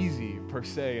easy per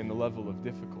se in the level of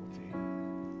difficulty,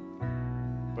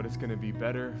 but it's going to be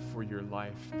better for your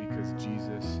life because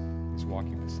Jesus is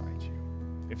walking beside you.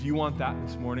 If you want that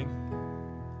this morning,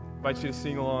 I invite you to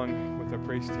sing along with our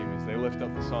praise team as they lift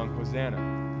up the song, Hosanna,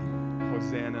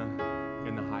 Hosanna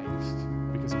in the highest,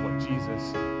 because of what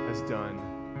Jesus has done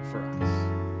for us.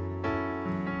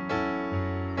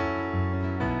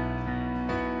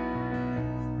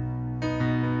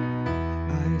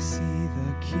 I see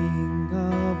the King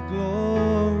of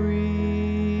glory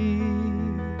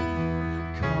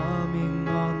coming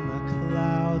on the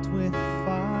clouds with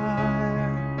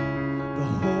fire. The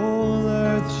whole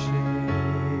earth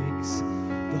shakes,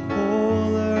 the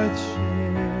whole earth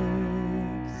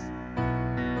shakes.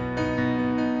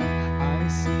 I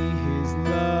see his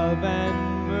love and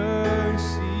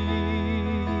mercy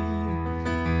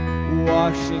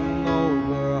washing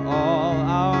over all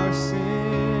our sin.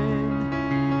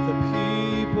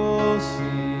 People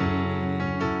sing,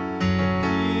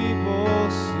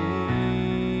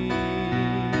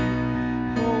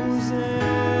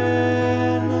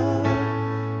 Hosanna,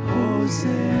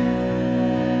 Hosanna,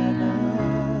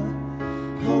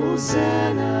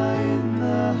 Hosanna in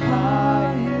the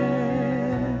highest.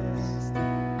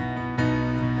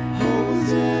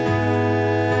 Hosanna,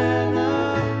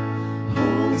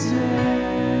 Hosanna,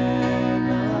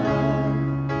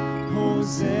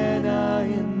 Hosanna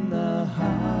in the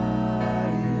highest.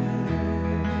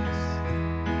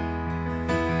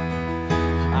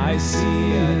 I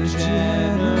see a generation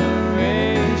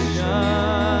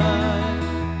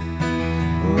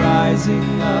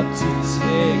rising up to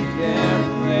take their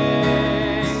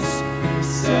place.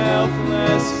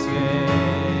 Selfless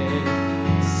faith,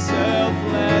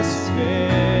 selfless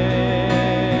faith.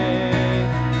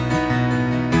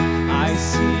 I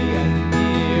see a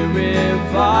near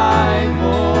revival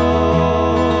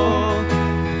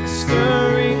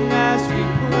stirring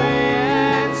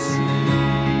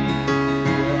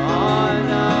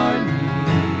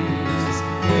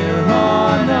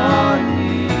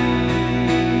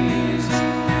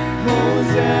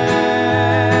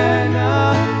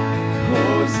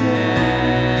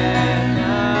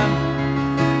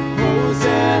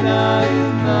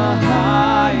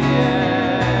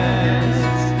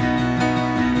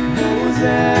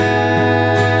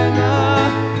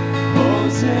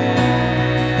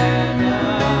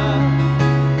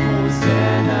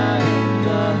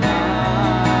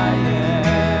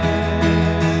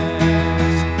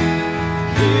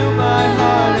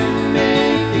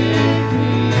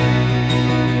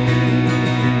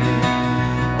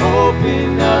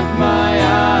Open up my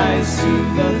eyes to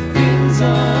the things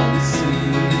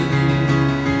unseen.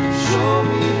 Show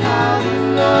me how to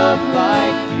love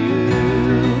like you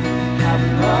have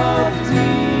loved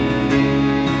me.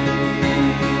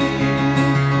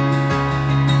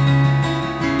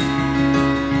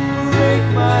 Break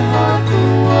my heart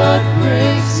for what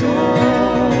breaks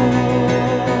yours.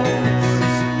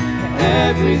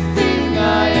 Everything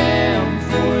I am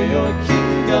for your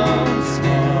kingdom's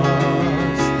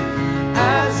cause.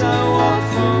 As I walk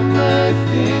from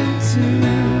earth into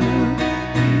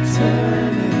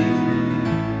eternity.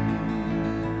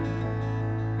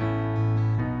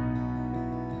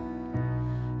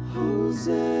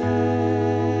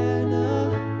 Hosanna,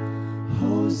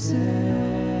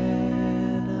 Hosanna,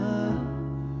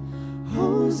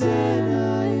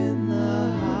 Hosanna in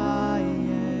the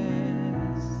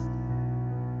highest.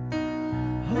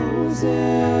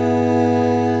 Hosanna,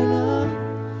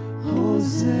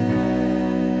 Hosanna,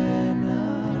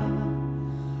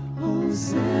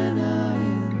 Hosanna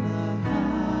in the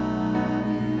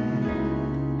highest.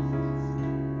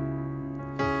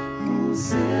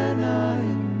 Hosanna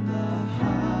in the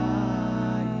highest.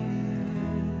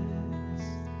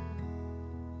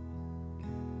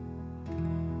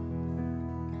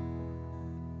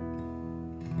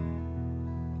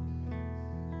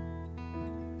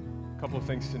 A couple of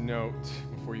things to note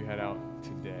before you head out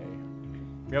today.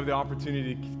 We have the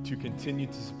opportunity to continue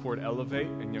to support Elevate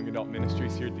and young adult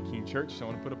ministries here at the Keene Church. So I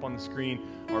want to put up on the screen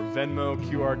our Venmo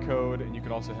QR code, and you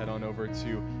can also head on over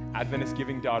to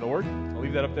adventistgiving.org. I'll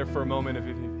leave that up there for a moment. If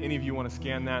any of you want to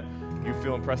scan that, you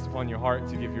feel impressed upon your heart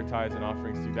to give your tithes and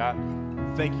offerings to that.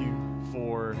 Thank you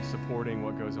for supporting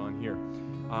what goes on here.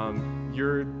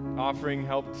 Your offering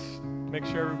helped make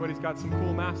sure everybody's got some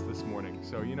cool masks this morning.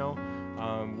 So,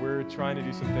 we're trying to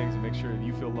do some things to make sure that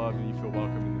you feel loved and you feel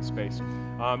welcome in this space.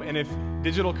 And if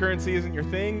digital currency isn't your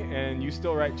thing and you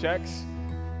still write checks,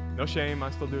 no shame,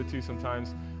 I still do it too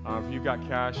sometimes. If you've got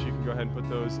cash, you can go ahead and put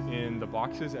those in the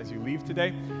boxes as you leave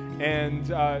today. And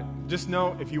just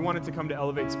know, if you wanted to come to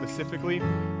Elevate specifically,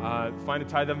 find a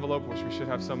tithe envelope, which we should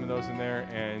have some of those in there,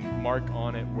 and mark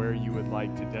on it where you would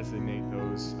like to designate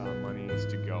those monies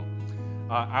to go.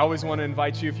 I always want to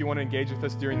invite you, if you want to engage with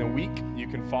us during the week, you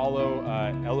can follow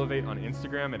Elevate on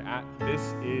Instagram at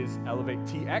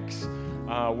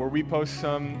thisiselevatetx, where we post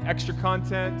some extra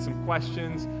content, some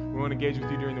questions. We want to engage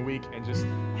with you during the week and just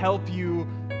help you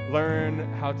learn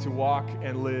how to walk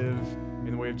and live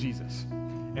in the way of Jesus.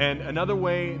 And another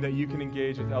way that you can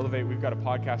engage with Elevate, we've got a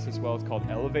podcast as well. It's called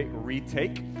Elevate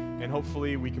Retake, and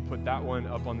hopefully we can put that one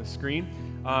up on the screen.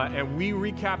 And we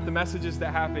recap the messages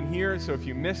that happen here, so if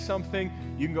you miss something,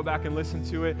 you can go back and listen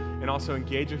to it and also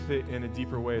engage with it in a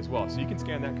deeper way as well. So you can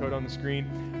scan that code on the screen.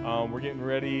 We're getting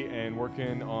ready and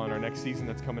working on our next season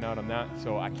that's coming out on that,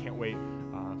 so I can't wait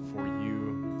for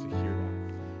you to hear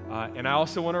that. And I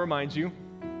also want to remind you,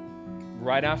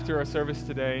 right after our service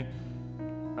today,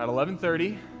 at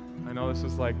 11:30, I know this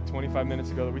was like 25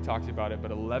 minutes ago that we talked about it, but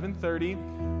 11:30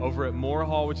 over at Moore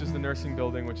Hall, which is the nursing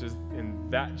building, which is in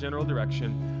that general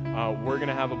direction, we're going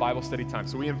to have a Bible study time.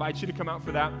 So we invite you to come out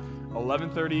for that.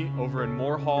 11:30 over in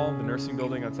Moore Hall, the nursing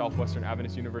building on Southwestern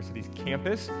Adventist University's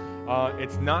campus.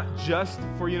 It's not just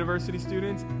for university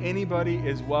students. Anybody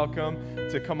is welcome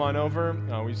to come on over.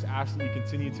 We just ask that you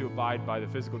continue to abide by the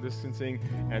physical distancing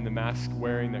and the mask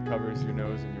wearing that covers your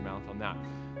nose and your mouth on that.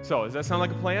 So does that sound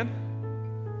like a plan?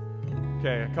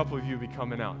 Okay, a couple of you will be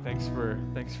coming out. Thanks for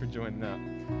joining that.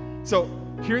 So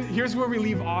here's where we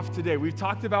leave off today. We've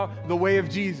talked about the way of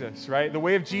Jesus, right? The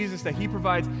way of Jesus, that he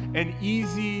provides an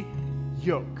easy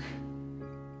yoke.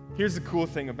 Here's the cool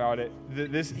thing about it.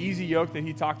 This easy yoke that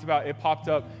he talked about, it popped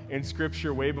up in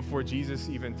Scripture way before Jesus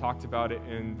even talked about it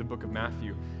in the book of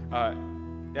Matthew.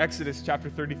 Exodus chapter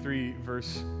 33,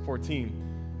 verse 14.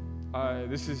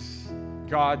 This is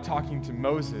God talking to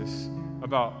Moses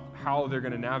about how they're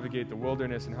going to navigate the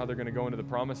wilderness and how they're going to go into the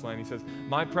promised land. He says,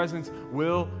 my presence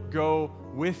will go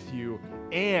with you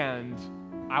and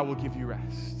I will give you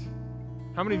rest.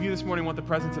 How many of you this morning want the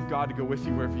presence of God to go with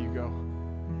you wherever you go?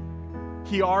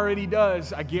 He already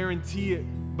does, I guarantee it,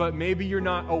 but maybe you're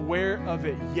not aware of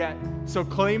it yet. So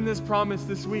claim this promise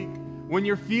this week. When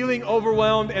you're feeling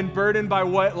overwhelmed and burdened by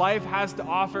what life has to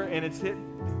offer and it's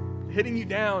hitting you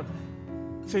down,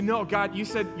 say, no, God, you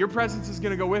said your presence is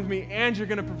going to go with me and you're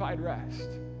going to provide rest.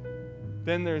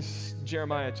 Then there's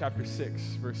Jeremiah chapter 6,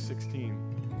 verse 16.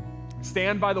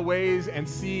 Stand by the ways and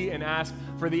see and ask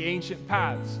for the ancient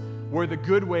paths where the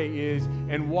good way is,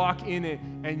 and walk in it,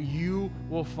 and you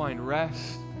will find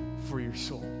rest for your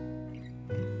soul.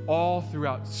 All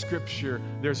throughout Scripture,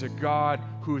 there's a God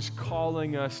who is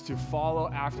calling us to follow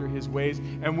after his ways.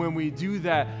 And when we do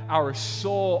that, our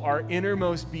soul, our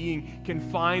innermost being, can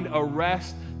find a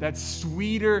rest that's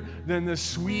sweeter than the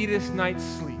sweetest night's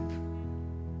sleep.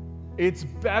 It's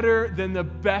better than the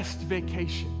best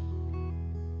vacation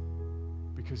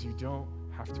because you don't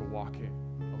have to walk it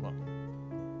alone.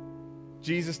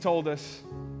 Jesus told us,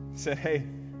 said, hey,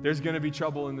 there's going to be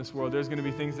trouble in this world. There's going to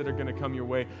be things that are going to come your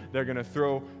way. They're going to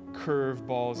throw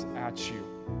curveballs at you.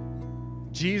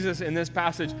 Jesus, in this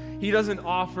passage, he doesn't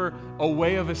offer a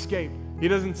way of escape. He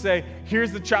doesn't say,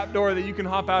 here's the trap door that you can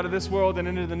hop out of this world and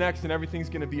into the next and everything's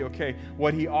going to be okay.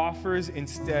 What he offers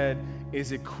instead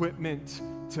is equipment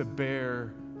to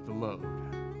bear the load.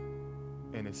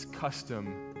 And it's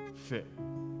custom fit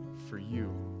for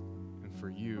you and for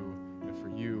you and for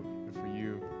you and for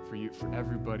you, for you, for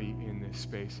everybody in this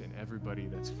space and everybody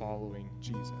that's following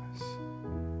Jesus.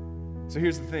 So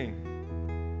here's the thing.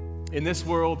 In this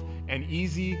world, an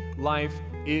easy life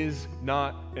is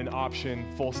not an option,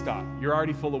 full stop. You're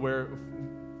already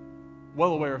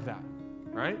well aware of that,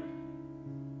 right?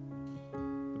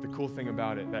 But the cool thing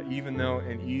about it, that even though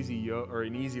an easy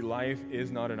life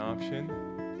is not an option,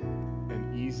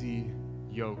 an easy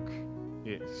yoke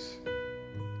is.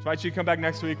 So I invite you to come back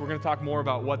next week. We're going to talk more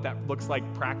about what that looks like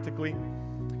practically.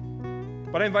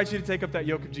 But I invite you to take up that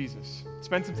yoke of Jesus.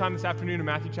 Spend some time this afternoon in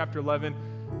Matthew chapter 11.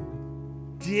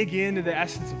 Dig into the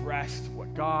essence of rest,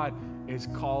 what God is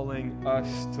calling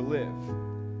us to live.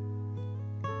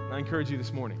 And I encourage you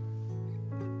this morning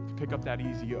to pick up that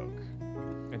easy yoke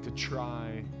and to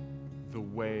try the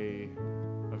way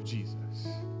of Jesus.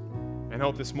 And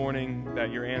hope this morning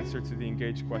that your answer to the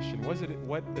engaged question,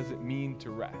 what does it mean to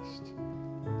rest?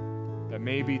 That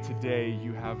maybe today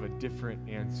you have a different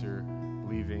answer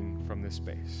leaving from this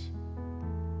space.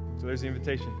 So there's the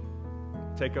invitation.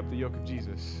 Take up the yoke of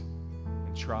Jesus.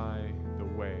 Try the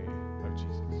way of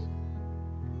Jesus.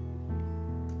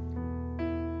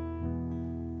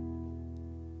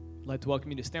 I'd like to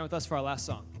welcome you to stand with us for our last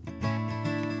song.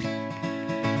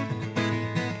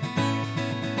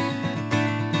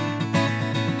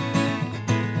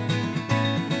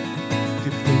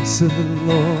 Give thanks to the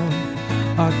Lord,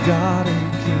 our God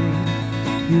and King.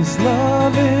 His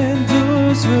love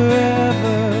endures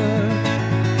forever.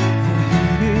 For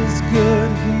He is good,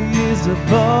 He is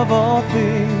above all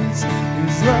things.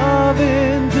 His love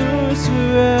endures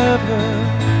forever.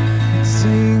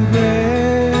 Sing praise,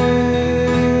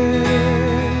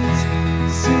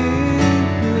 sing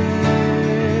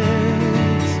praise.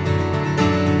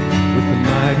 With a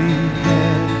mighty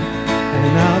hand and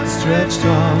an outstretched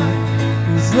arm,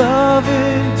 His love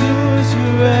endures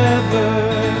forever.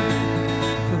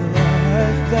 For the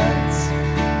life that's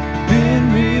been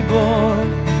reborn,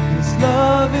 His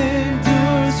love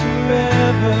endures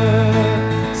forever.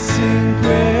 Sing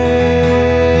praise,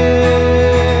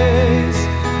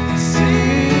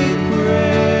 sing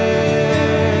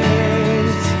praise,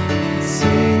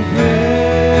 sing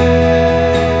praise,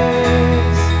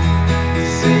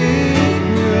 sing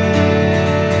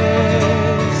praise.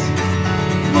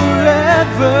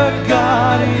 Forever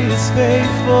God is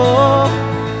faithful,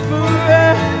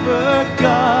 forever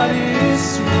God is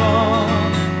strong,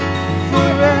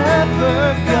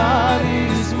 forever God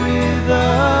is with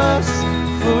us,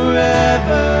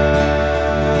 forever.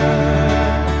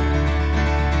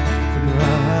 From the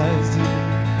rising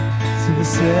to the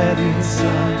setting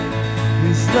sun,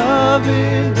 His love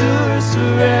endures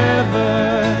forever.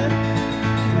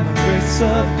 In the grace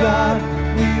of God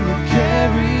we will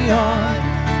carry on.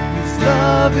 His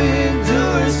love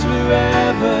endures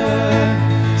forever.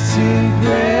 Sing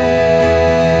praise,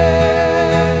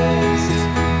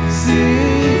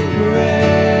 sing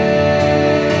praise,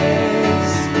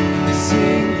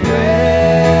 sing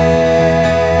praise,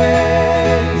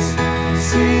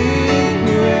 sing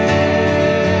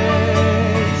praise.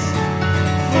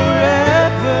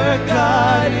 Forever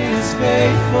God is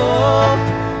faithful,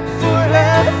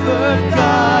 forever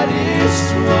God is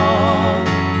strong,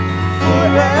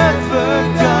 forever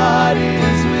God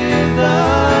is with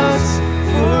us,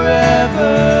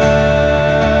 forever.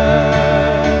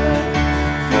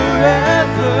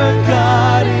 Forever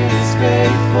God is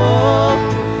faithful,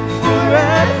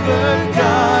 forever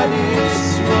God is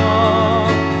strong,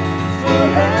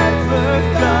 forever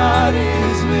God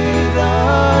is with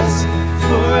us,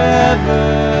 forever,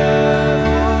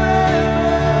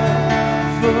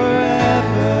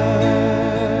 forever.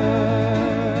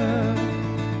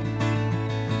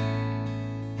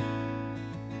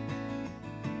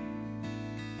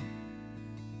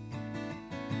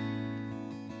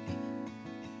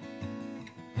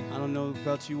 I don't know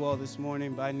about you all this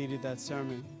morning, but I needed that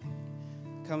sermon.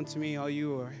 Come to me, all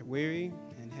you who are weary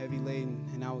and heavy laden,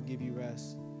 and I will give you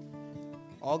rest.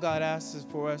 All God asks is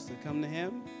for us to come to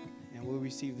him, and we'll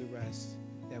receive the rest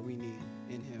that we need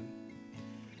in him.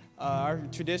 Our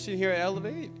tradition here at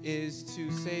Elevate is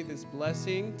to say this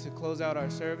blessing to close out our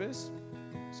service.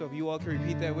 So if you all can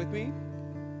repeat that with me.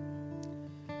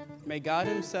 May God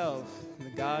himself, the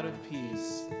God of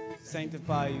peace,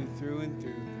 sanctify you through and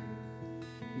through.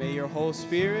 May your whole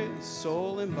spirit,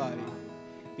 soul, and body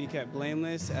be kept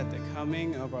blameless at the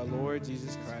coming of our Lord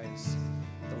Jesus Christ.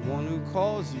 The one who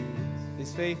calls you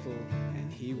is faithful,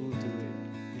 and he will do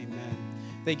it. Amen.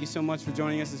 Thank you so much for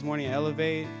joining us this morning at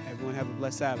Elevate. Everyone have a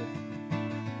blessed Sabbath.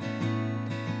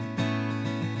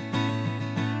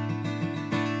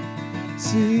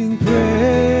 Sing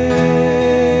praise.